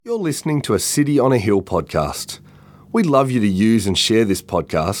You're listening to a City on a Hill podcast. We'd love you to use and share this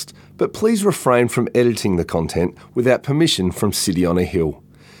podcast, but please refrain from editing the content without permission from City on a Hill.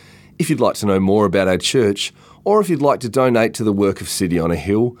 If you'd like to know more about our church, or if you'd like to donate to the work of City on a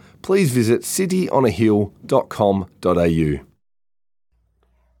Hill, please visit cityonahill.com.au.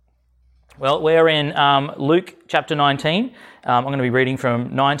 Well, we're in Luke chapter 19. I'm going to be reading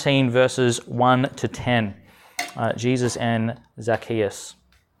from 19 verses 1 to 10. Jesus and Zacchaeus.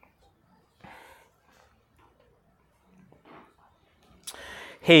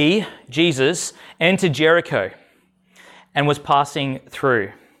 He, Jesus, entered Jericho and was passing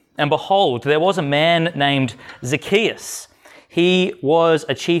through. And behold, there was a man named Zacchaeus. He was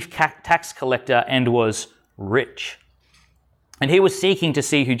a chief tax collector and was rich. And he was seeking to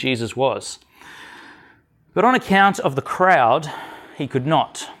see who Jesus was. But on account of the crowd, he could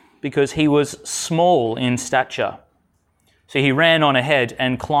not, because he was small in stature. So he ran on ahead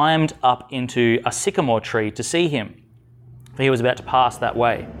and climbed up into a sycamore tree to see him, for he was about to pass that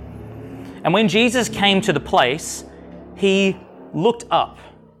way. And when Jesus came to the place, he looked up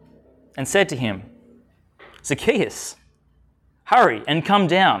and said to him, "Zacchaeus, hurry and come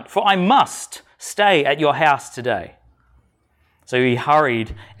down, for I must stay at your house today." So he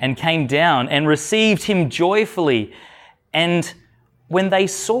hurried and came down and received him joyfully. And when they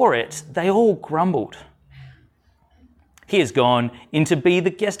saw it, they all grumbled. "He has gone in to be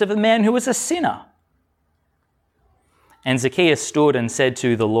the guest of a man who is a sinner." And Zacchaeus stood and said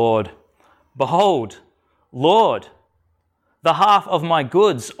to the Lord, "Behold, Lord, the half of my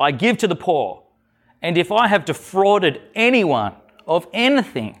goods I give to the poor, and if I have defrauded anyone of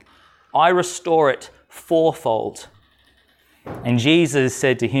anything, I restore it fourfold." And Jesus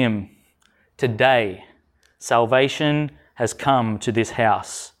said to him, "Today salvation has come to this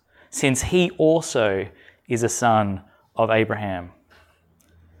house, since he also is a son of Abraham.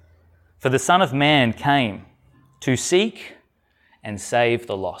 For the Son of Man came to seek and save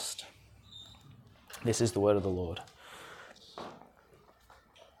the lost." This is the word of the Lord.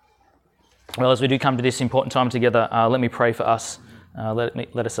 Well, as we do come to this important time together, let me pray for us.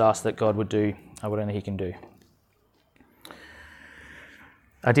 Let us ask that God would do what only he can do.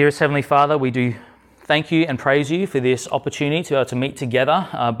 Our dearest Heavenly Father, we do thank you and praise you for this opportunity to be able to meet together,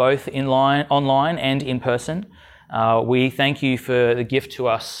 both online and in person. We thank you for the gift to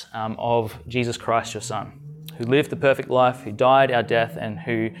us of Jesus Christ, your Son, who lived the perfect life, who died our death, and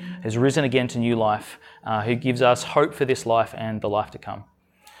who has risen again to new life, who gives us hope for this life and the life to come.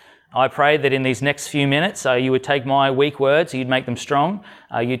 I pray that in these next few minutes, you would take my weak words, you'd make them strong,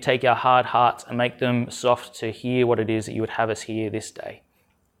 you'd take our hard hearts and make them soft to hear what it is that you would have us hear this day.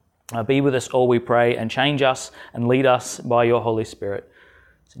 Be with us all, we pray, and change us and lead us by your Holy Spirit.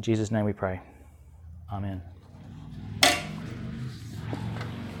 It's in Jesus' name we pray. Amen.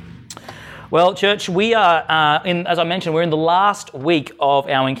 Well, church, we are, as I mentioned, we're in the last week of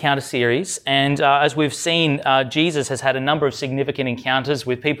our encounter series. And as we've seen, Jesus has had a number of significant encounters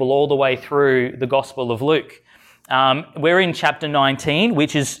with people all the way through the Gospel of Luke. We're in chapter 19,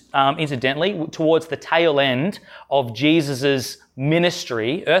 which is, incidentally, towards the tail end of Jesus's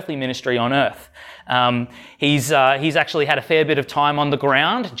ministry, earthly ministry on earth. He's actually had a fair bit of time on the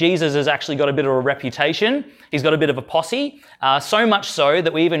ground. Jesus has actually got a bit of a reputation. He's got a bit of a posse, so much so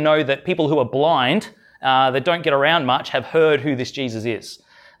that we even know that people who are blind, that don't get around much, have heard who this Jesus is.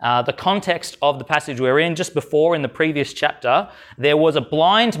 The context of the passage we're in, just before in the previous chapter, there was a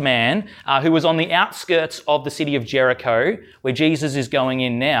blind man who was on the outskirts of the city of Jericho, where Jesus is going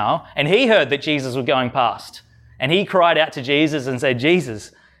in now, and he heard that Jesus was going past. And he cried out to Jesus and said,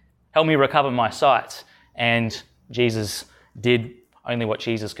 "Jesus, help me recover my sight." And Jesus did only what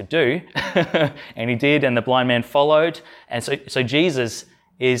Jesus could do. And he did, and the blind man followed. And so Jesus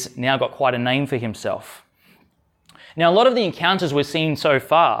is now got quite a name for himself. Now, a lot of the encounters we've seen so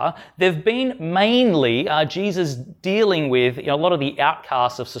far, they've been mainly Jesus dealing with a lot of the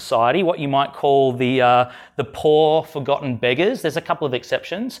outcasts of society, what you might call the poor, forgotten beggars. There's a couple of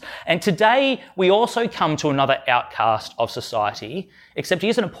exceptions. And today, we also come to another outcast of society, except he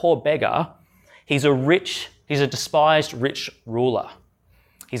isn't a poor beggar. He's a despised rich ruler.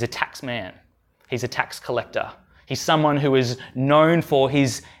 He's a tax man. He's a tax collector. He's someone who is known for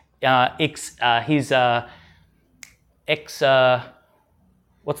his what's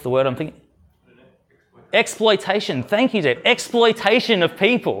the word I'm thinking? Exploitation. Thank you, Dave. Exploitation of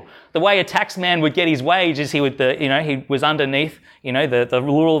people. The way a tax man would get his wage is he was underneath, the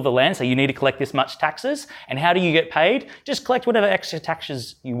rule of the land. So you need to collect this much taxes. And how do you get paid? Just collect whatever extra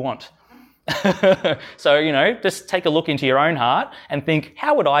taxes you want. So, just take a look into your own heart and think,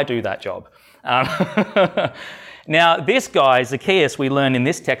 how would I do that job? Now, this guy, Zacchaeus, we learn in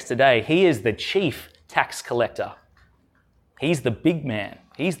this text today, he is the chief tax collector. He's the big man.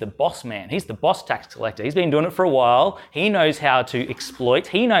 He's the boss man. He's the boss tax collector. He's been doing it for a while. He knows how to exploit.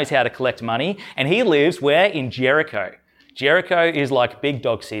 He knows how to collect money. And he lives where? In Jericho. Jericho is like big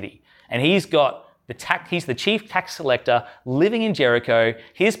dog city. And he's the chief tax collector living in Jericho.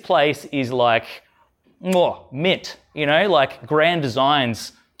 His place is like, mint, like Grand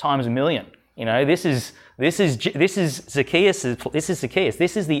Designs times a million. This is Zacchaeus. This is Zacchaeus.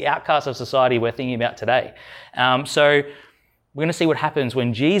 This is the outcast of society we're thinking about today. So we're going to see what happens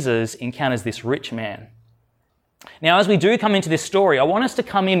when Jesus encounters this rich man. Now, as we do come into this story, I want us to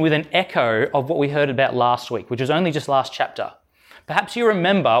come in with an echo of what we heard about last week, which was only just last chapter. Perhaps you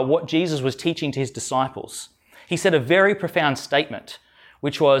remember what Jesus was teaching to his disciples. He said a very profound statement,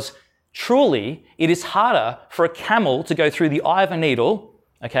 which was, truly, it is harder for a camel to go through the eye of a needle,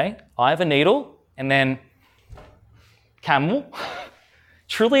 okay, eye of a needle, and then camel.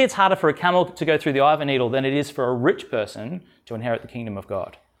 Truly, it's harder for a camel to go through the eye of a needle than it is for a rich person to inherit the kingdom of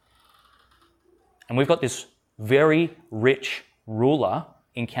God. And we've got this very rich ruler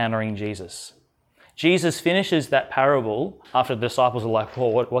encountering Jesus. Jesus finishes that parable after the disciples are like,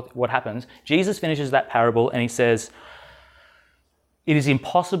 what happens? Jesus finishes that parable and he says, it is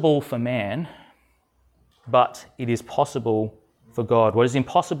impossible for man, but it is possible for God. What is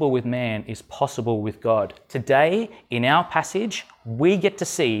impossible with man is possible with God. Today, in our passage, we get to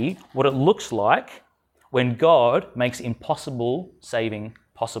see what it looks like when God makes impossible saving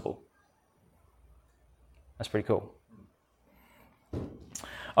possible. That's pretty cool.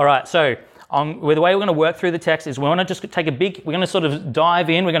 All right, so the way we're going to work through the text is we're going to sort of dive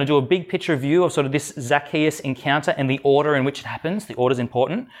in. We're going to do a big picture view of sort of this Zacchaeus encounter and the order in which it happens. The order is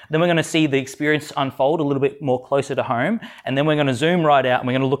important. Then we're going to see the experience unfold a little bit more closer to home. And then we're going to zoom right out and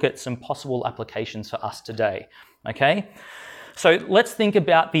we're going to look at some possible applications for us today. Okay? So let's think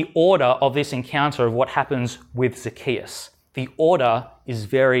about the order of this encounter of what happens with Zacchaeus. The order is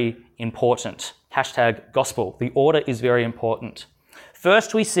very important. #gospel. The order is very important.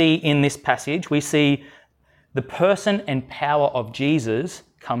 First, we see in this passage, we see the person and power of Jesus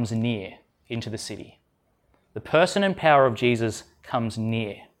comes near into the city. The person and power of Jesus comes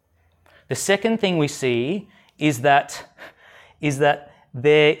near. The second thing we see is that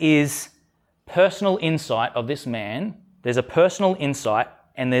there is personal insight of this man. There's a personal insight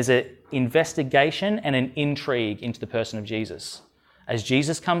and there's an investigation and an intrigue into the person of Jesus. As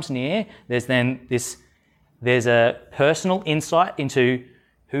Jesus comes near, there's a personal insight into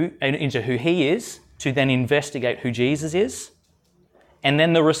who he is to then investigate who Jesus is. And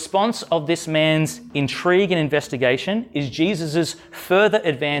then the response of this man's intrigue and investigation is Jesus' further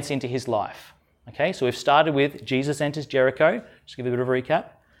advance into his life. Okay, so we've started with Jesus enters Jericho. Just give a bit of a recap.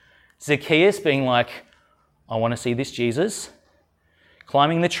 Zacchaeus being like, I want to see this Jesus.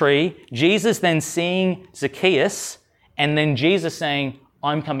 Climbing the tree. Jesus then seeing Zacchaeus. And then Jesus saying,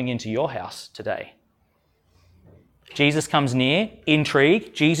 I'm coming into your house today. Jesus comes near,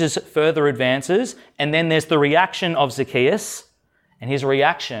 intrigue, Jesus further advances, and then there's the reaction of Zacchaeus and his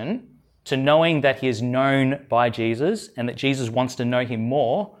reaction to knowing that he is known by Jesus and that Jesus wants to know him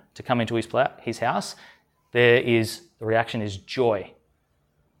more to come into his house. The reaction is joy.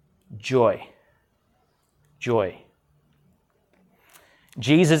 Joy. Joy.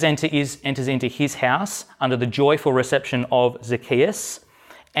 Jesus enters into his house under the joyful reception of Zacchaeus,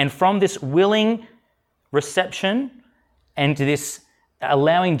 and from this willing reception and to this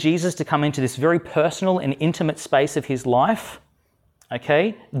allowing Jesus to come into this very personal and intimate space of his life,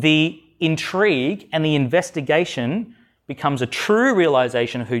 okay, the intrigue and the investigation becomes a true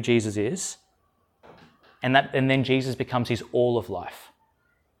realization of who Jesus is, and then Jesus becomes his all of life.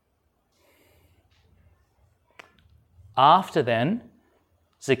 After then,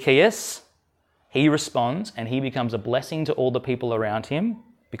 Zacchaeus, he responds and he becomes a blessing to all the people around him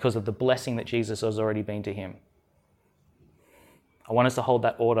because of the blessing that Jesus has already been to him. I want us to hold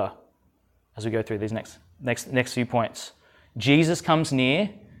that order as we go through these next few points. Jesus comes near,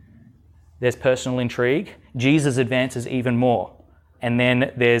 there's personal intrigue. Jesus advances even more. And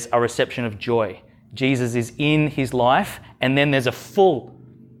then there's a reception of joy. Jesus is in his life, and then there's a full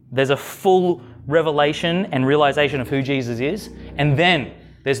revelation and realization of who Jesus is, and then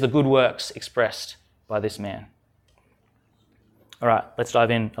there's the good works expressed by this man. All right, let's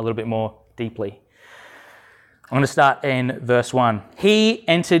dive in a little bit more deeply. I'm going to start in verse 1. He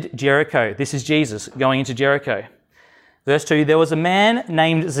entered Jericho. This is Jesus going into Jericho. Verse 2, there was a man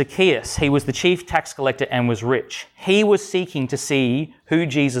named Zacchaeus. He was the chief tax collector and was rich. He was seeking to see who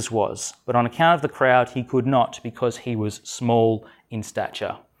Jesus was, but on account of the crowd, he could not because he was small in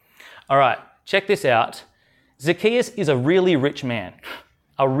stature. All right, check this out. Zacchaeus is a really rich man.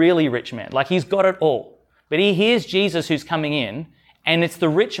 A really rich man. Like, he's got it all. But he hears Jesus who's coming in, and it's the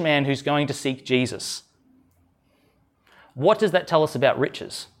rich man who's going to seek Jesus. What does that tell us about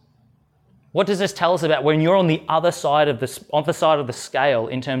riches? What does this tell us about when you're on the other side of the scale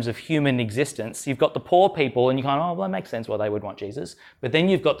in terms of human existence? You've got the poor people and you kind of, oh, well, that makes sense why they would want Jesus. But then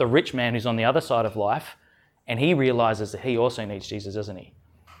you've got the rich man who's on the other side of life, and he realizes that he also needs Jesus, doesn't he?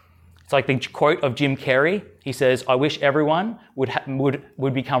 It's like the quote of Jim Carrey. He says, I wish everyone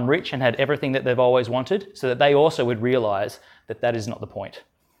would become rich and had everything that they've always wanted, so that they also would realize that that is not the point.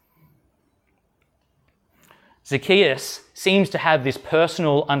 Zacchaeus seems to have this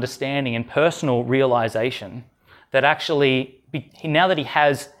personal understanding and personal realization that actually, now that he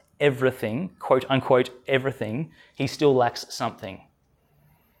has everything, quote unquote everything, he still lacks something.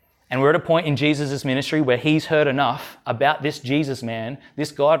 And we're at a point in Jesus' ministry where he's heard enough about this Jesus man,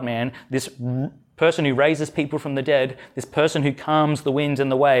 this God man, this person who raises people from the dead, this person who calms the winds and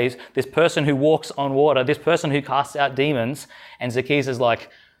the waves, this person who walks on water, this person who casts out demons. And Zacchaeus is like,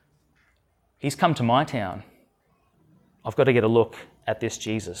 he's come to my town. I've got to get a look at this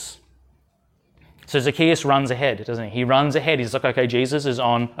Jesus. So Zacchaeus runs ahead, doesn't he? He runs ahead. He's like, okay, Jesus is he's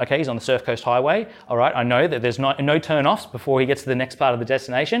on the Surf Coast Highway. All right, I know that there's no turn-offs before he gets to the next part of the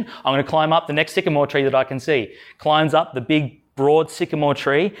destination. I'm going to climb up the next sycamore tree that I can see. Climbs up the big, broad sycamore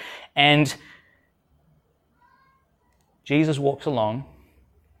tree, and Jesus walks along,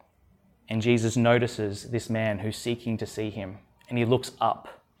 and Jesus notices this man who's seeking to see him, and he looks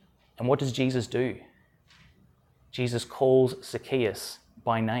up. And what does Jesus do? Jesus calls Zacchaeus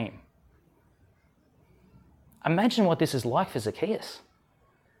by name. Imagine what this is like for Zacchaeus.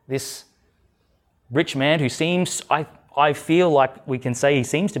 This rich man who seems, I feel like we can say he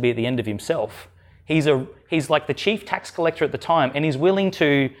seems to be at the end of himself. He's like the chief tax collector at the time, and he's willing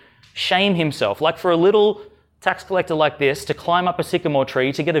to shame himself. Like, for a little tax collector like this to climb up a sycamore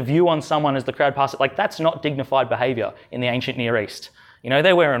tree to get a view on someone as the crowd passes, like, that's not dignified behavior in the ancient Near East. You know,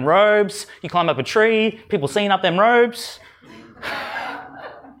 they're wearing robes, you climb up a tree, people seeing up them robes.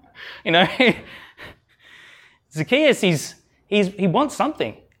 You know, Zacchaeus, he wants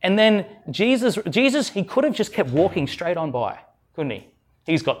something. And then Jesus, he could have just kept walking straight on by, couldn't he?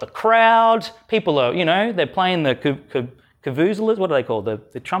 He's got the crowd, people are, you know, they're playing the vuvuzelas, what are they called,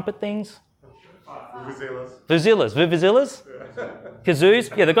 the trumpet things? Vuvuzelas?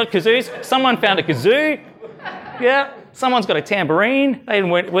 Kazoos? Yeah, they've got kazoos. Someone found a kazoo. Yeah. Someone's got a tambourine. They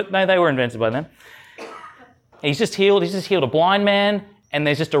were invented by then. He's just healed a blind man, and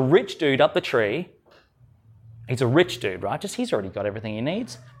there's just a rich dude up the tree. He's a rich dude, right? He's already got everything he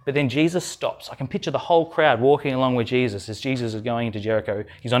needs. But then Jesus stops. I can picture the whole crowd walking along with Jesus as Jesus is going into Jericho.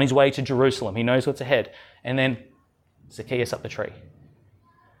 He's on his way to Jerusalem. He knows what's ahead. And then Zacchaeus up the tree.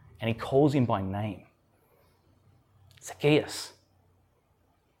 And he calls him by name. Zacchaeus.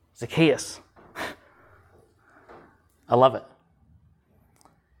 Zacchaeus. I love it.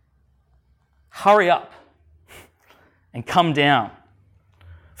 Hurry up and come down,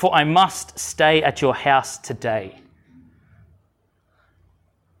 for I must stay at your house today.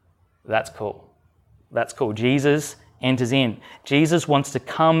 That's cool. That's cool. Jesus enters in. Jesus wants to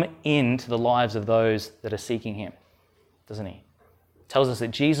come into the lives of those that are seeking him, doesn't he? It tells us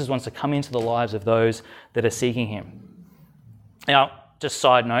that Jesus wants to come into the lives of those that are seeking him. Now, just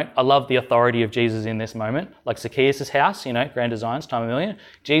side note, I love the authority of Jesus in this moment. Like Zacchaeus' house, you know, Grand Designs, time a million.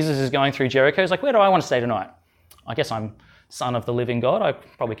 Jesus is going through Jericho. He's like, where do I want to stay tonight? I guess I'm son of the living God. I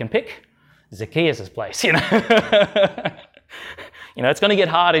probably can pick Zacchaeus' place, you know. You know, it's going to get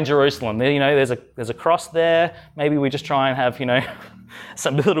hard in Jerusalem. You know, there's a cross there. Maybe we just try and have, you know,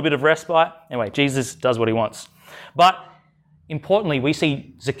 some little bit of respite. Anyway, Jesus does what he wants. But importantly, we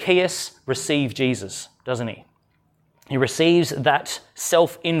see Zacchaeus receive Jesus, doesn't he? He receives that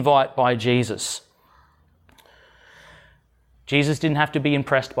self-invite by Jesus. Jesus didn't have to be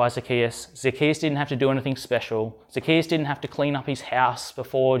impressed by Zacchaeus. Zacchaeus didn't have to do anything special. Zacchaeus didn't have to clean up his house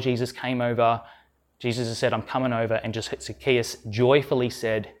before Jesus came over. Jesus has said, I'm coming over, and just Zacchaeus joyfully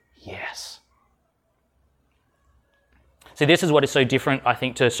said, yes. So this is what is so different, I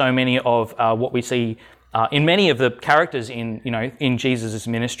think, to so many of what we see in many of the characters in Jesus'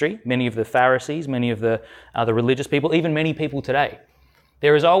 ministry, many of the Pharisees, many of the religious people, even many people today.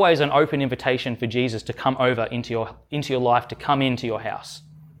 There is always an open invitation for Jesus to come over into your life, to come into your house.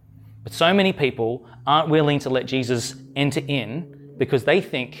 But so many people aren't willing to let Jesus enter in because they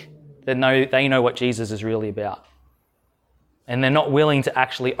think that they know what Jesus is really about. And they're not willing to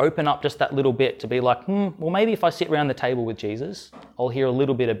actually open up just that little bit to be like, well, maybe if I sit around the table with Jesus, I'll hear a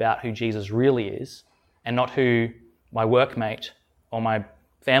little bit about who Jesus really is, and not who my workmate or my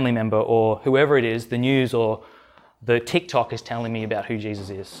family member or whoever it is, the news or the TikTok is telling me about who Jesus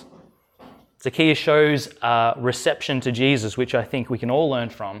is. Zacchaeus shows reception to Jesus, which I think we can all learn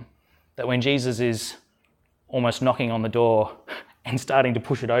from, that when Jesus is almost knocking on the door and starting to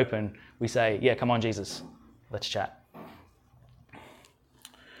push it open, we say, yeah, come on, Jesus, let's chat.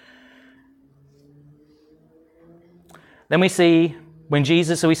 Then we see we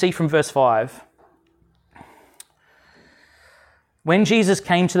see from verse 5, when Jesus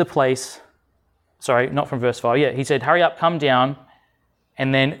came to the place, not from verse 5, he said, hurry up, come down.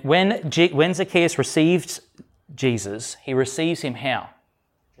 And then when Zacchaeus received Jesus, he receives him how?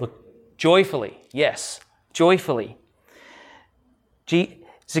 Look, joyfully, yes, joyfully.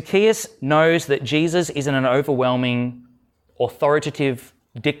 Zacchaeus knows that Jesus isn't an overwhelming, authoritative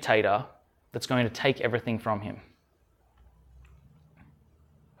dictator that's going to take everything from him.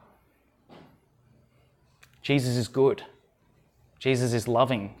 Jesus is good. Jesus is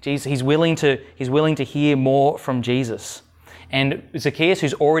loving. He's willing to hear more from Jesus. And Zacchaeus,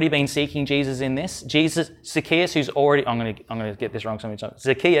 who's already been seeking Jesus in this, Zacchaeus, who's already, I'm going to get this wrong so many times.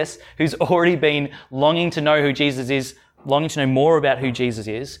 Zacchaeus, who's already been longing to know who Jesus is, longing to know more about who Jesus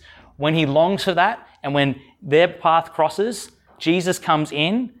is, when he longs for that, and when their path crosses, Jesus comes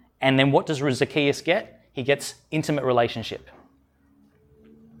in, and then what does Zacchaeus get? He gets intimate relationship.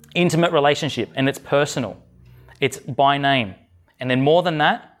 Intimate relationship, and it's personal. It's by name. And then more than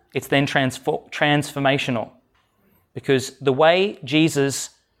that, it's then transformational. Because the way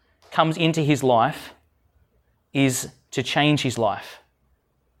Jesus comes into his life is to change his life.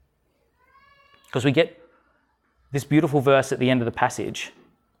 Because we get this beautiful verse at the end of the passage.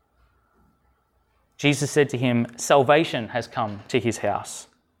 Jesus said to him, salvation has come to his house,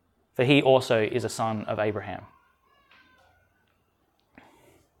 for he also is a son of Abraham.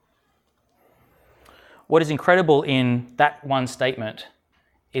 What is incredible in that one statement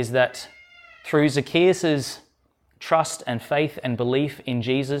is that through Zacchaeus' trust and faith and belief in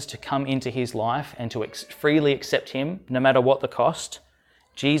Jesus to come into his life and to freely accept him, no matter what the cost,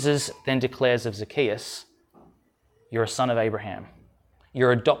 Jesus then declares of Zacchaeus, you're a son of Abraham.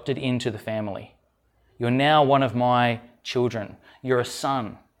 You're adopted into the family. You're now one of my children. You're a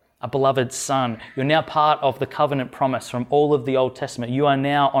son, a beloved son. You're now part of the covenant promise from all of the Old Testament. You are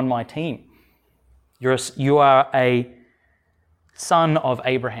now on my team. You are a son of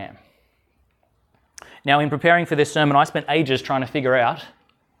Abraham. Now, in preparing for this sermon, I spent ages trying to figure out,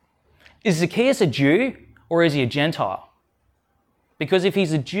 is Zacchaeus a Jew or is he a Gentile? Because if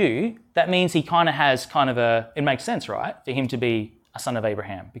he's a Jew, that means he it makes sense, right, for him to be a son of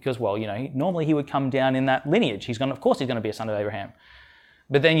Abraham. Because, normally he would come down in that lineage. Of course he's going to be a son of Abraham.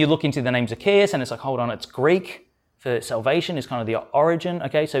 But then you look into the name Zacchaeus and it's like, hold on, it's Greek. For salvation is kind of the origin.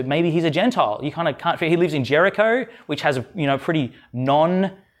 Okay, so maybe he's a Gentile. You kind of can't. He lives in Jericho, which has a pretty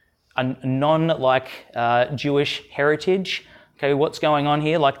non Jewish heritage. Okay, what's going on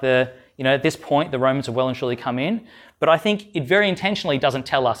here? At this point, the Romans have well and surely come in. But I think it very intentionally doesn't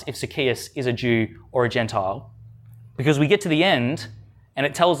tell us if Zacchaeus is a Jew or a Gentile, because we get to the end and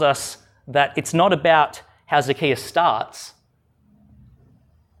it tells us that it's not about how Zacchaeus starts.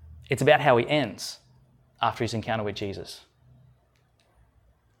 It's about how he ends after his encounter with Jesus.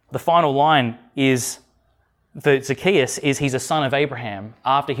 The final line is that Zacchaeus he's a son of Abraham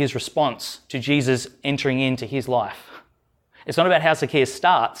after his response to Jesus entering into his life. It's not about how Zacchaeus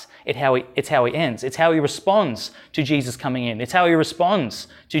starts, it's how he ends. It's how he responds to Jesus coming in. It's how he responds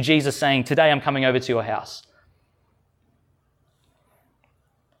to Jesus saying, today I'm coming over to your house.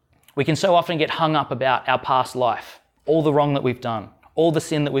 We can so often get hung up about our past life, all the wrong that we've done, all the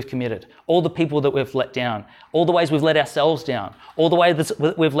sin that we've committed, all the people that we've let down, all the ways we've let ourselves down, all the ways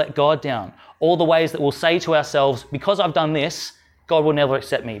that we've let God down, all the ways that we'll say to ourselves, because I've done this, God will never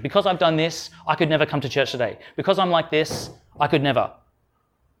accept me. Because I've done this, I could never come to church today. Because I'm like this, I could never.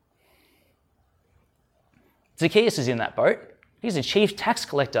 Zacchaeus is in that boat. He's a chief tax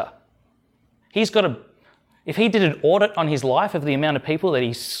collector. If he did an audit on his life of the amount of people that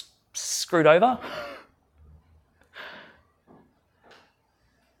he's screwed over,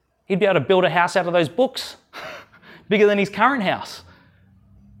 he'd be able to build a house out of those books, bigger than his current house.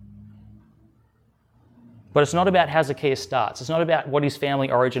 But it's not about how Zacchaeus starts. It's not about what his family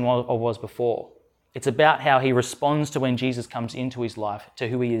origin was before. It's about how he responds to when Jesus comes into his life, to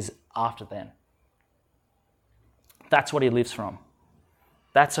who he is after then. That's what he lives from.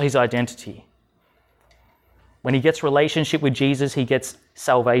 That's his identity. When he gets relationship with Jesus, he gets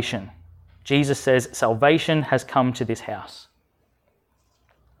salvation. Jesus says, salvation has come to this house.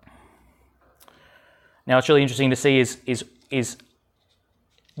 Now, what's really interesting to see is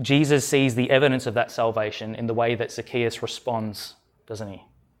Jesus sees the evidence of that salvation in the way that Zacchaeus responds, doesn't he?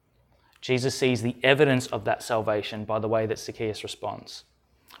 Jesus sees the evidence of that salvation by the way that Zacchaeus responds.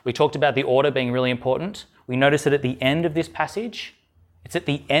 We talked about the order being really important. We notice that at the end of this passage, it's at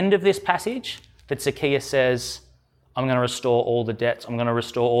the end of this passage that Zacchaeus says, I'm going to restore all the debts. I'm going to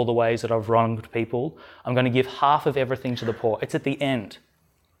restore all the ways that I've wronged people. I'm going to give half of everything to the poor. It's at the end.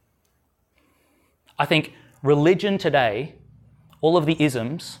 I think religion today, all of the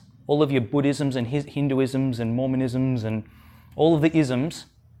isms, all of your Buddhisms and Hinduisms and Mormonisms and all of the isms,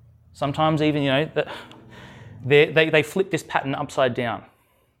 sometimes even, they flip this pattern upside down.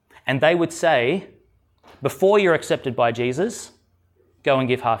 And they would say, before you're accepted by Jesus, go and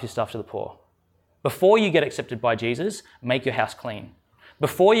give half your stuff to the poor. Before you get accepted by Jesus, make your house clean.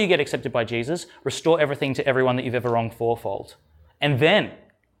 Before you get accepted by Jesus, restore everything to everyone that you've ever wronged fourfold. And then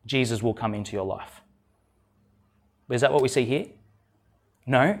Jesus will come into your life. But is that what we see here?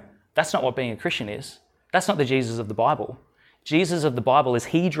 No, that's not what being a Christian is. That's not the Jesus of the Bible. Jesus of the Bible is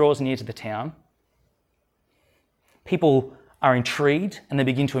he draws near to the town. People are intrigued and they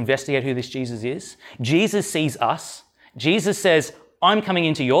begin to investigate who this Jesus is. Jesus sees us. Jesus says, I'm coming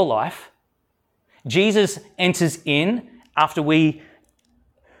into your life. Jesus enters in after we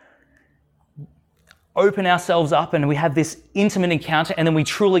open ourselves up and we have this intimate encounter, and then we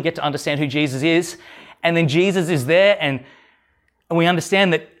truly get to understand who Jesus is. And then Jesus is there, and we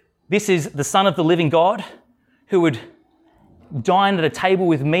understand that this is the Son of the living God who would dine at a table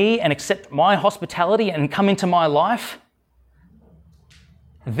with me and accept my hospitality and come into my life.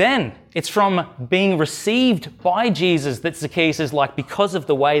 Then it's from being received by Jesus that Zacchaeus is like, because of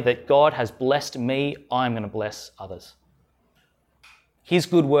the way that God has blessed me, I'm going to bless others. His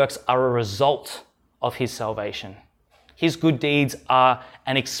good works are a result of his salvation. His good deeds are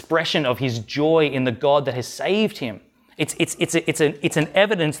an expression of his joy in the God that has saved him. It's an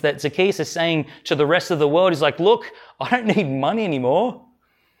evidence that Zacchaeus is saying to the rest of the world, he's like, look, I don't need money anymore.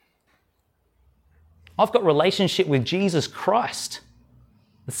 I've got relationship with Jesus Christ,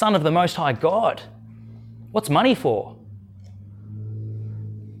 the Son of the Most High God. What's money for?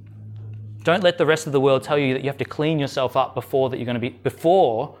 Don't let the rest of the world tell you that you have to clean yourself up before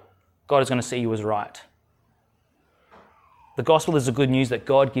God is going to see you as right. The gospel is the good news that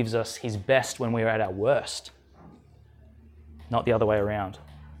God gives us his best when we are at our worst, not the other way around.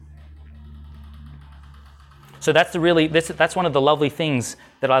 So that's one of the lovely things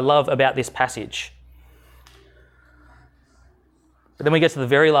that I love about this passage. But then we get to the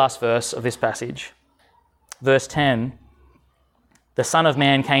very last verse of this passage, verse 10. The Son of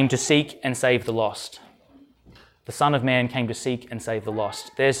Man came to seek and save the lost. The Son of Man came to seek and save the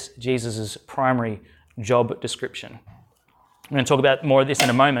lost. There's Jesus' primary job description. I'm going to talk about more of this in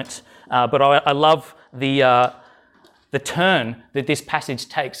a moment, but I love the turn that this passage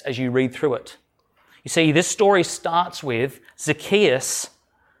takes as you read through it. You see, this story starts with Zacchaeus.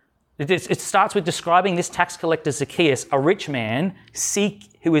 It starts with describing this tax collector Zacchaeus, a rich man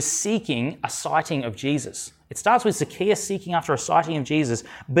who is seeking a sighting of Jesus. It starts with Zacchaeus seeking after a sighting of Jesus,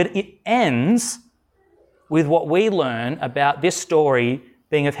 but it ends with what we learn about this story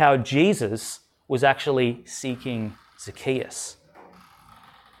being of how Jesus was actually seeking Zacchaeus.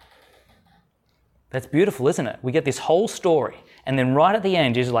 That's beautiful, isn't it? We get this whole story, and then right at the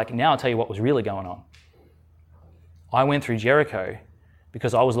end, Jesus is like, now I'll tell you what was really going on. I went through Jericho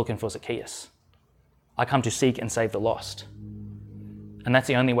because I was looking for Zacchaeus. I come to seek and save the lost. And that's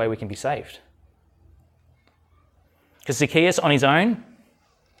the only way we can be saved. Because Zacchaeus on his own,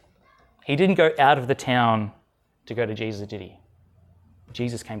 he didn't go out of the town to go to Jesus, did he?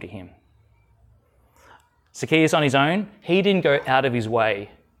 Jesus came to him. Zacchaeus on his own, he didn't go out of his way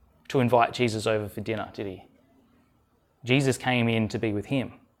to invite Jesus over for dinner, did he? Jesus came in to be with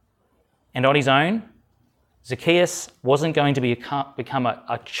him. And on his own, Zacchaeus wasn't going to become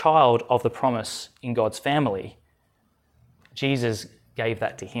a child of the promise in God's family. Jesus gave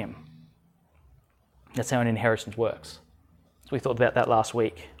that to him. That's how an inheritance works. So we thought about that last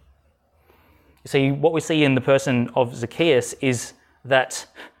week. You see, what we see in the person of Zacchaeus is that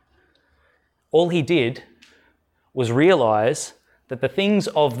all he did was realize that the things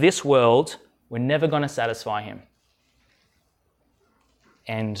of this world were never going to satisfy him.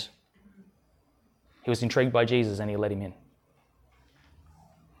 And he was intrigued by Jesus and he let him in.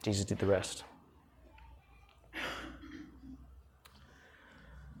 Jesus did the rest.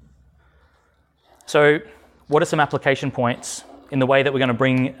 So, what are some application points in the way that we're going to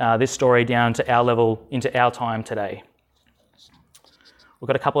bring this story down to our level, into our time today? We've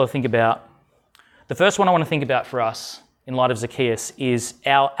got a couple to think about. The first one I want to think about for us, in light of Zacchaeus, is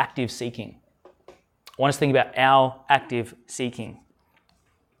our active seeking. I want us to think about our active seeking.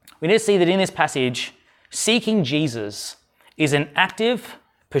 We need to see that in this passage, seeking Jesus is an active,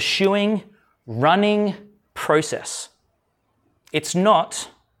 pursuing, running process. It's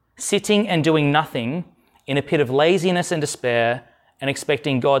not sitting and doing nothing in a pit of laziness and despair and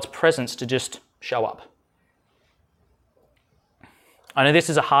expecting God's presence to just show up. I know this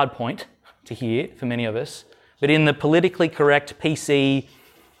is a hard point to hear for many of us, but in the politically correct PC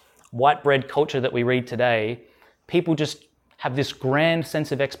white bread culture that we read today, people just have this grand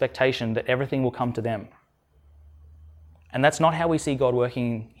sense of expectation that everything will come to them. And that's not how we see God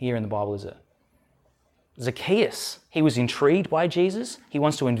working here in the Bible, is it? Zacchaeus, he was intrigued by Jesus. He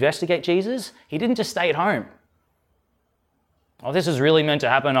wants to investigate Jesus. He didn't just stay at home. Oh, this is really meant to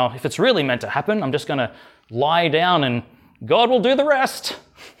happen. Oh, if it's really meant to happen, I'm just going to lie down and God will do the rest.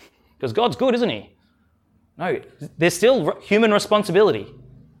 Because God's good, isn't he? No, there's still human responsibility.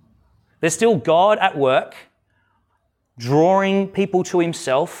 There's still God at work, drawing people to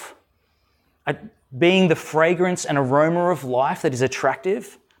himself, being the fragrance and aroma of life that is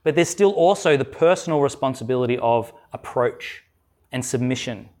attractive, but there's still also the personal responsibility of approach and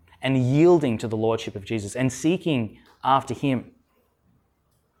submission and yielding to the lordship of Jesus and seeking after him.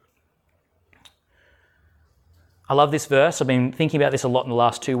 I love this verse. I've been thinking about this a lot in the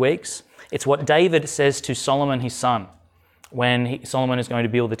last 2 weeks. It's what David says to Solomon, his son, when Solomon is going to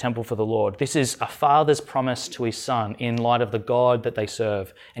build the temple for the Lord. This is a father's promise to his son in light of the God that they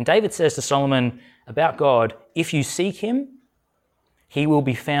serve. And David says to Solomon about God, if you seek him, he will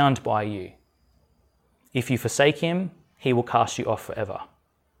be found by you. If you forsake him, he will cast you off forever.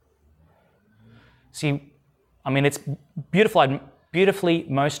 See, I mean, it's beautifully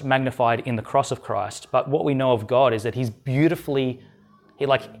most magnified in the cross of Christ, but what we know of God is that he's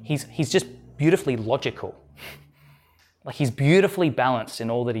just beautifully logical. Like he's beautifully balanced in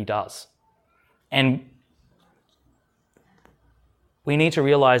all that he does. And we need to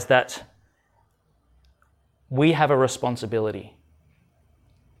realize that we have a responsibility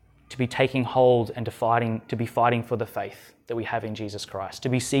to be taking hold and to be fighting for the faith that we have in Jesus Christ, to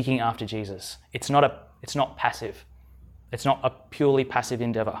be seeking after Jesus. It's not passive. It's not a purely passive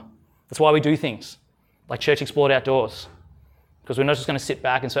endeavor. That's why we do things like Church Explored Outdoors, because we're not just going to sit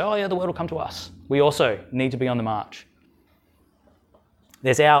back and say, oh yeah, the word will come to us. We also need to be on the march.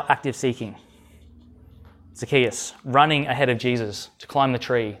 There's our active seeking. Zacchaeus running ahead of Jesus to climb the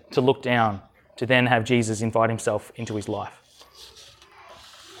tree, to look down, to then have Jesus invite himself into his life.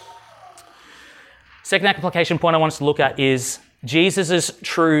 Second application point I want us to look at is Jesus'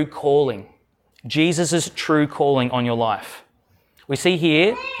 true calling. Jesus' true calling on your life. We see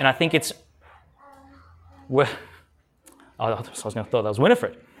here, and I think it's... I thought that was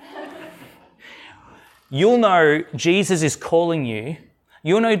Winifred. You'll know Jesus is calling you.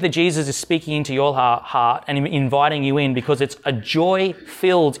 You'll know that Jesus is speaking into your heart and inviting you in because it's a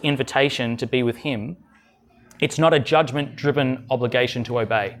joy-filled invitation to be with him. It's not a judgment-driven obligation to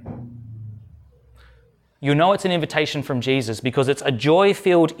obey. You know it's an invitation from Jesus because it's a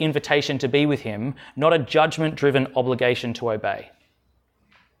joy-filled invitation to be with him, not a judgment-driven obligation to obey.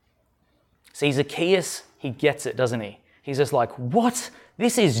 See, Zacchaeus, he gets it, doesn't he? He's just like, what?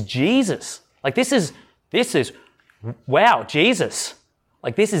 This is Jesus. Like this is, wow, Jesus.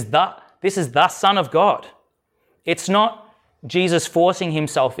 Like this is the Son of God. It's not Jesus forcing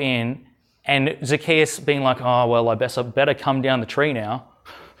himself in and Zacchaeus being like, oh, well, I better come down the tree now.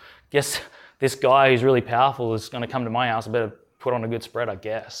 Guess this guy who's really powerful is going to come to my house. I better put on a good spread, I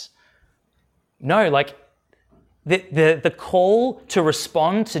guess. No, like the call to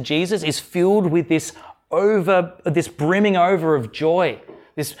respond to Jesus is filled with this brimming over of joy,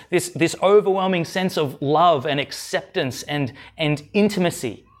 this overwhelming sense of love and acceptance and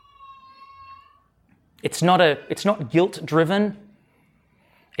intimacy. It's not guilt-driven.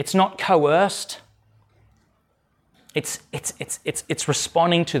 It's not coerced. It's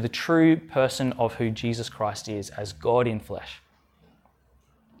responding to the true person of who Jesus Christ is as God in flesh.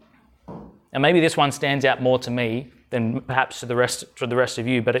 And maybe this one stands out more to me than perhaps to the rest of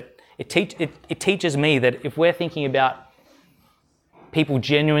you, but it teaches me that if we're thinking about people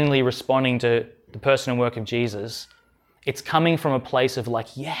genuinely responding to the person and work of Jesus, it's coming from a place of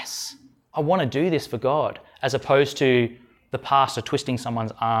like, yes, I want to do this for God, as opposed to the pastor twisting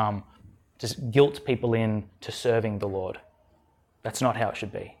someone's arm to guilt people in to serving the Lord. That's not how it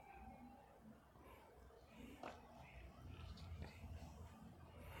should be.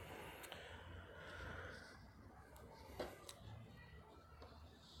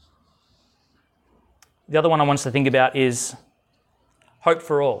 The other one I want us to think about is hope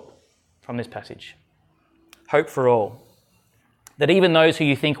for all from this passage. Hope for all. That even those who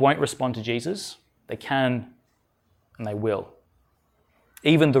you think won't respond to Jesus, they can and they will.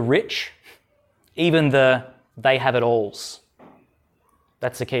 Even the rich, even the they have it alls.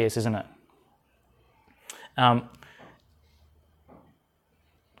 That's Zacchaeus, isn't it?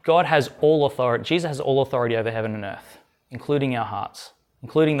 God has all authority. Jesus has all authority over heaven and earth, including our hearts,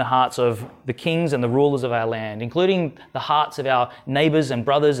 including the hearts of the kings and the rulers of our land, including the hearts of our neighbours and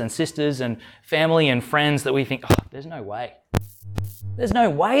brothers and sisters and family and friends that we think, oh, there's no way. There's no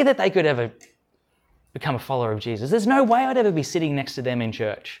way that they could ever become a follower of Jesus. There's no way I'd ever be sitting next to them in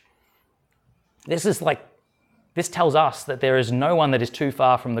church. This tells us that there is no one that is too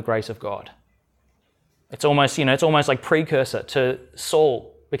far from the grace of God. It's almost like precursor to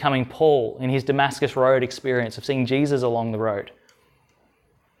Saul becoming Paul in his Damascus Road experience of seeing Jesus along the road.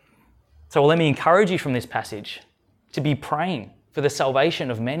 So let me encourage you from this passage to be praying for the salvation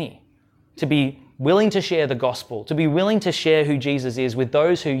of many, to be willing to share the gospel, to be willing to share who Jesus is with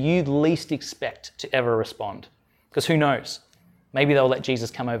those who you least expect to ever respond. Because who knows? Maybe they'll let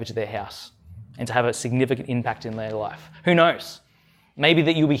Jesus come over to their house and to have a significant impact in their life. Who knows? Maybe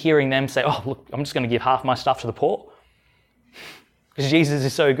that you'll be hearing them say, oh, look, I'm just going to give half my stuff to the poor because Jesus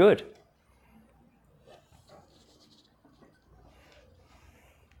is so good.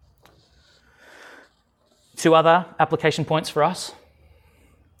 Two other application points for us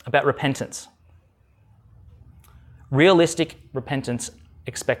about repentance. Realistic repentance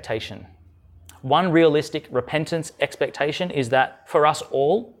expectation. One realistic repentance expectation is that for us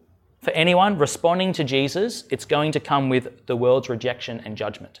all, for anyone responding to Jesus, it's going to come with the world's rejection and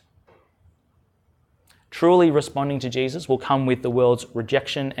judgment. Truly responding to Jesus will come with the world's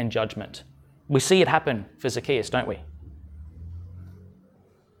rejection and judgment. We see it happen for Zacchaeus, don't we?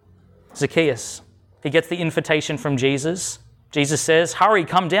 Zacchaeus, he gets the invitation from Jesus. Jesus says, hurry,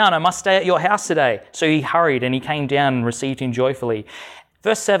 come down, I must stay at your house today. So he hurried and he came down and received him joyfully.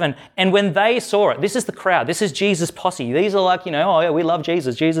 Verse 7, and when they saw it, this is the crowd, this is Jesus' posse. These are like, oh yeah, we love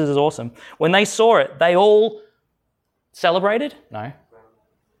Jesus. Jesus is awesome. When they saw it, they all celebrated? No.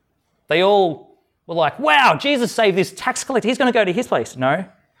 They all were like, wow, Jesus saved this tax collector. He's going to go to his place. No.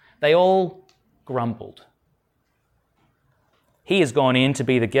 They all grumbled. He has gone in to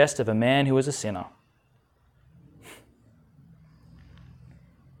be the guest of a man who is a sinner.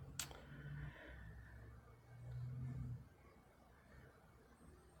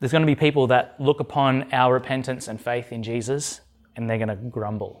 There's going to be people that look upon our repentance and faith in Jesus and they're going to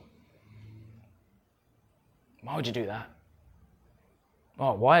grumble. Why would you do that?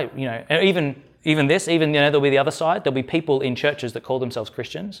 Oh, why? Even there'll be the other side. There'll be people in churches that call themselves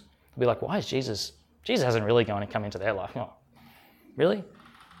Christians. They'll be like, why is Jesus hasn't really gone and come into their life. Oh, really?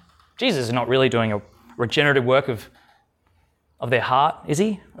 Jesus is not really doing a regenerative work of their heart, is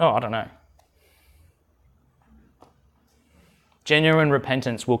he? Oh, I don't know. Genuine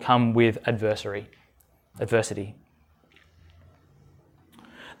repentance will come with adversity.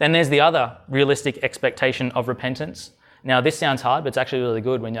 Then there's the other realistic expectation of repentance. Now, this sounds hard, but it's actually really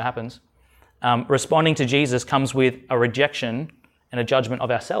good when it happens. Responding to Jesus comes with a rejection and a judgment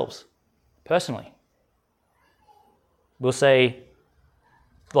of ourselves, personally. We'll say,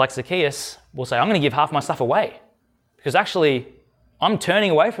 like Zacchaeus, we'll say, I'm going to give half my stuff away because actually I'm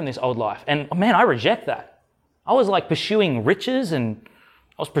turning away from this old life. And man, I reject that. I was like pursuing riches and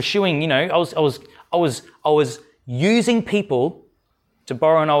I was pursuing, I was using people, to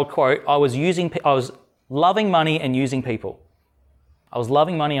borrow an old quote, I was loving money and using people. I was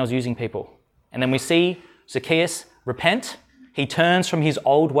loving money, I was using people. And then we see Zacchaeus repent. He turns from his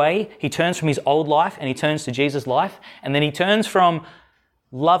old way, he turns from his old life and he turns to Jesus' life. And then he turns from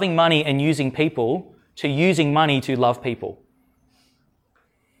loving money and using people to using money to love people.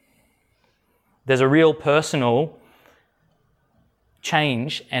 There's a real personal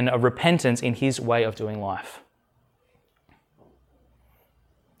change and a repentance in his way of doing life.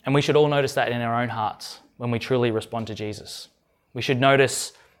 And we should all notice that in our own hearts when we truly respond to Jesus. We should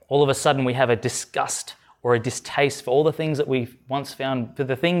notice all of a sudden we have a disgust or a distaste for all the things that we've once found, for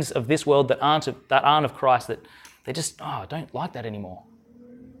the things of this world that aren't of Christ, that they just, I don't like that anymore.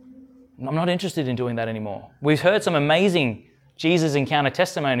 I'm not interested in doing that anymore. We've heard some amazing Jesus encounter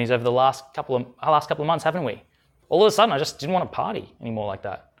testimonies over the last couple of months, haven't we? All of a sudden, I just didn't want to party anymore like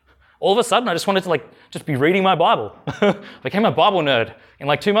that. All of a sudden, I just wanted to just be reading my Bible. I became a Bible nerd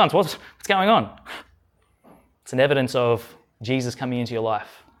in 2 months. What's going on? It's an evidence of Jesus coming into your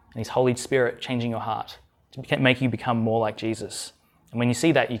life and his Holy Spirit changing your heart to make you become more like Jesus. And when you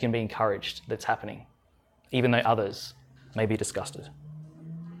see that, you can be encouraged that's happening, even though others may be disgusted.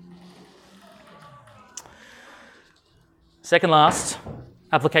 Second last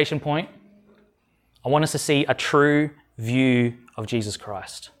application point, I want us to see a true view of Jesus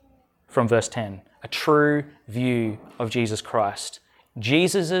Christ from verse 10. A true view of Jesus Christ.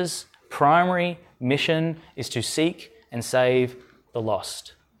 Jesus' primary mission is to seek and save the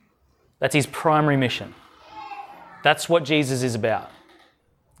lost. That's his primary mission. That's what Jesus is about.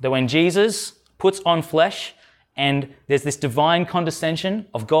 That when Jesus puts on flesh and there's this divine condescension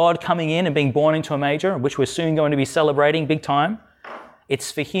of God coming in and being born into a manger, which we're soon going to be celebrating big time,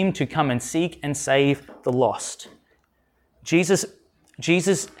 it's for him to come and seek and save the lost. Jesus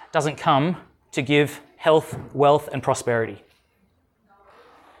doesn't come to give health, wealth, and prosperity.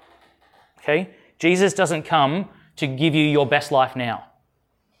 Okay? Jesus doesn't come to give you your best life now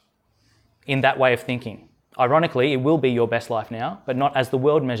in that way of thinking. Ironically, it will be your best life now, but not as the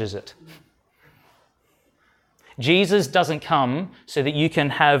world measures it. Jesus doesn't come so that you can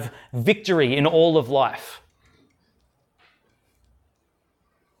have victory in all of life.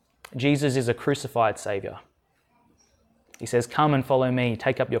 Jesus is a crucified Saviour. He says, come and follow me,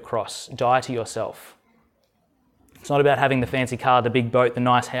 take up your cross, die to yourself. It's not about having the fancy car, the big boat, the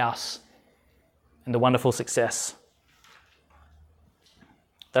nice house, and the wonderful success.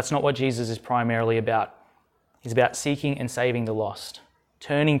 That's not what Jesus is primarily about. He's about seeking and saving the lost,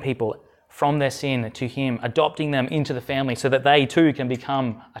 turning people from their sin to him, adopting them into the family so that they too can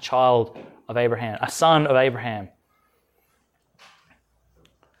become a child of Abraham, a son of Abraham.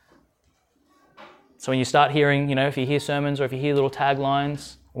 So when you start hearing, if you hear sermons or if you hear little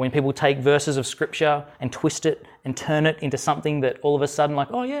taglines, or when people take verses of scripture and twist it and turn it into something that all of a sudden like,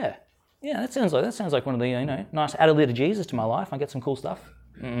 oh yeah, that sounds like one of the, nice add a little Jesus to my life. I get some cool stuff.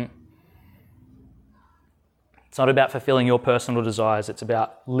 It's not about fulfilling your personal desires. It's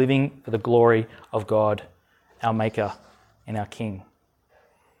about living for the glory of God, our Maker and our King.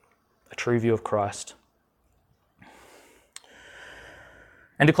 A true view of Christ.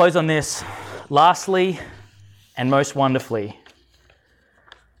 And to close on this, lastly and most wonderfully,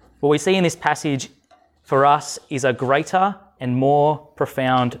 what we see in this passage for us is a greater and more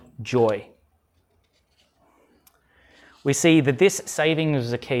profound joy. We see that this saving of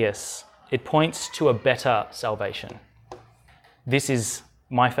Zacchaeus, it points to a better salvation. This is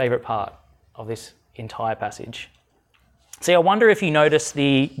my favourite part of this entire passage. See, I wonder if you notice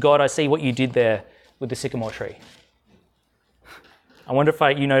the God, I see what you did there with the sycamore tree. I wonder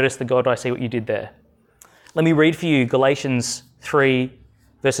if you notice the God, I see what you did there. Let me read for you Galatians 3,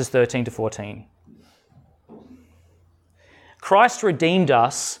 verses 13 to 14. Christ redeemed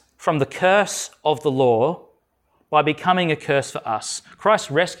us from the curse of the law by becoming a curse for us. Christ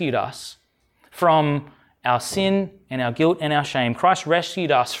rescued us from our sin and our guilt and our shame. Christ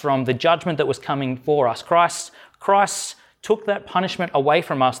rescued us from the judgment that was coming for us. Christ took that punishment away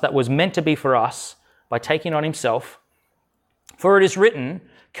from us that was meant to be for us by taking on himself. For it is written,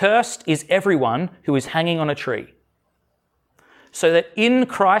 cursed is everyone who is hanging on a tree. So that in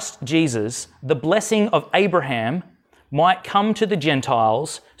Christ Jesus, the blessing of Abraham might come to the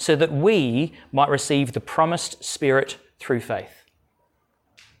Gentiles so that we might receive the promised Spirit through faith.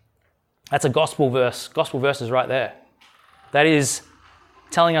 That's a gospel verse. Gospel verse is right there. That is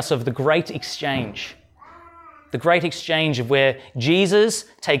telling us of the great exchange. The great exchange of where Jesus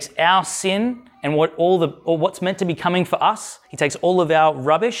takes our sin and what's meant to be coming for us. He takes all of our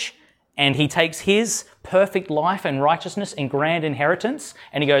rubbish and he takes his perfect life and righteousness and grand inheritance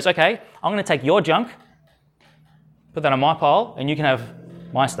and he goes, okay, I'm going to take your junk, put that on my pile, and you can have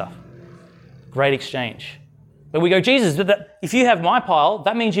my stuff. Great exchange. But we go, Jesus, if you have my pile,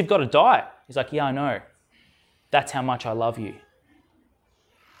 that means you've got to die. He's like, yeah, I know. That's how much I love you.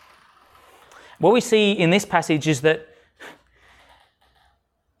 What we see in this passage is that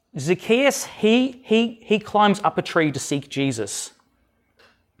Zacchaeus, he climbs up a tree to seek Jesus.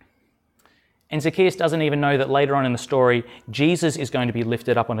 And Zacchaeus doesn't even know that later on in the story, Jesus is going to be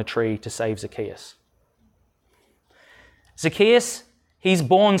lifted up on a tree to save Zacchaeus. Zacchaeus, he's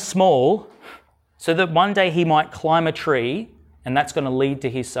born small so that one day he might climb a tree and that's going to lead to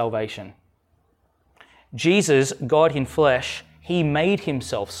his salvation. Jesus, God in flesh, he made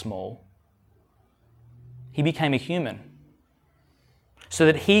himself small. He became a human so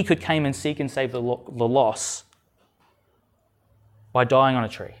that he could come and seek and save the lost by dying on a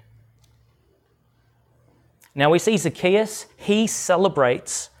tree. Now we see Zacchaeus, he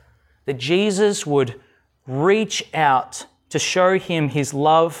celebrates that Jesus would reach out to show him his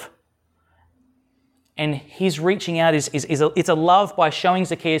love. And his reaching out it's a love by showing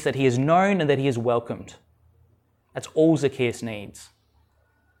Zacchaeus that he is known and that he is welcomed. That's all Zacchaeus needs.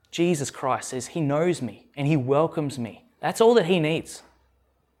 Jesus Christ says he knows me and he welcomes me. That's all that he needs.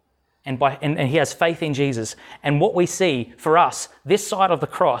 And he has faith in Jesus. And what we see for us, this side of the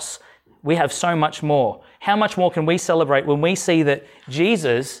cross, we have so much more. How much more can we celebrate when we see that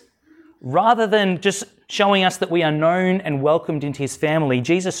Jesus, rather than just showing us that we are known and welcomed into his family,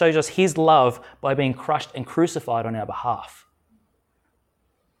 Jesus shows us his love by being crushed and crucified on our behalf.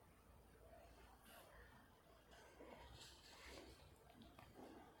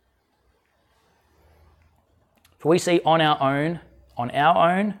 For we see on our own,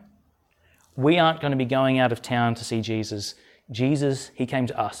 we aren't going to be going out of town to see Jesus. Jesus, he came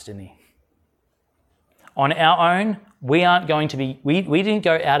to us, didn't he? On our own, we aren't going to be, we didn't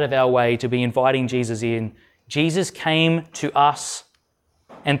go out of our way to be inviting Jesus in. Jesus came to us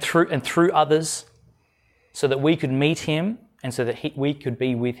and through others so that we could meet him and so that we could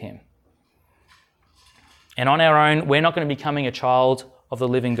be with him. And on our own, we're not going to be becoming a child of the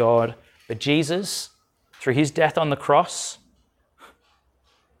living God, but Jesus, through his death on the cross,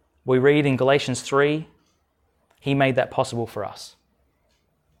 we read in Galatians 3, he made that possible for us.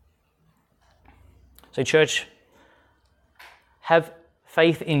 So church, have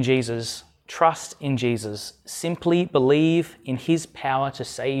faith in Jesus, trust in Jesus, simply believe in his power to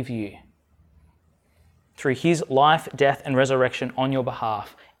save you through his life, death, and resurrection on your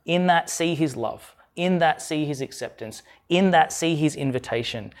behalf. In that, see his love. In that, see his acceptance. In that, see his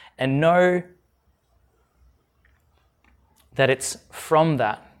invitation. And know that it's from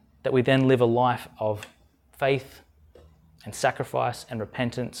that we then live a life of faith and sacrifice and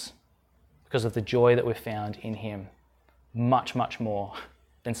repentance because of the joy that we've found in him. Much, much more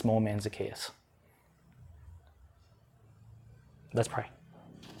than small man Zacchaeus. Let's pray.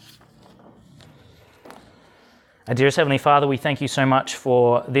 Our dearest Heavenly Father, we thank you so much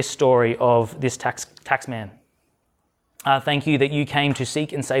for this story of this tax man. Thank you that you came to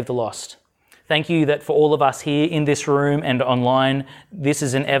seek and save the lost. Thank you that for all of us here in this room and online, this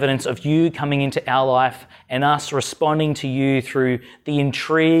is an evidence of you coming into our life and us responding to you through the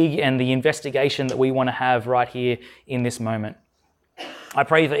intrigue and the investigation that we want to have right here in this moment. I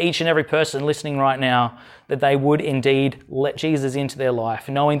pray for each and every person listening right now that they would indeed let Jesus into their life,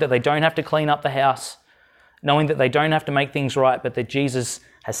 knowing that they don't have to clean up the house, knowing that they don't have to make things right, but that Jesus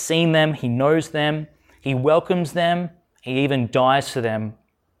has seen them, he knows them, he welcomes them, he even dies for them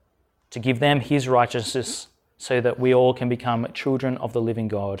to give them his righteousness so that we all can become children of the living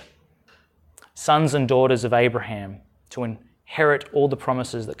God, sons and daughters of Abraham, to inherit all the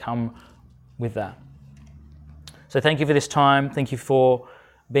promises that come with that. So thank you for this time. Thank you for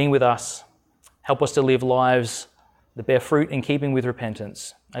being with us. Help us to live lives that bear fruit in keeping with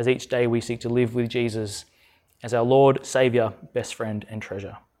repentance, as each day we seek to live with Jesus as our Lord, Saviour, best friend and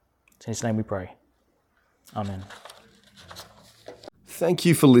treasure. In his name we pray. Amen. Thank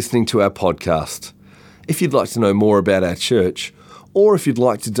you for listening to our podcast. If you'd like to know more about our church, or if you'd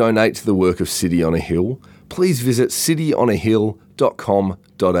like to donate to the work of City on a Hill, please visit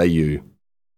cityonahill.com.au.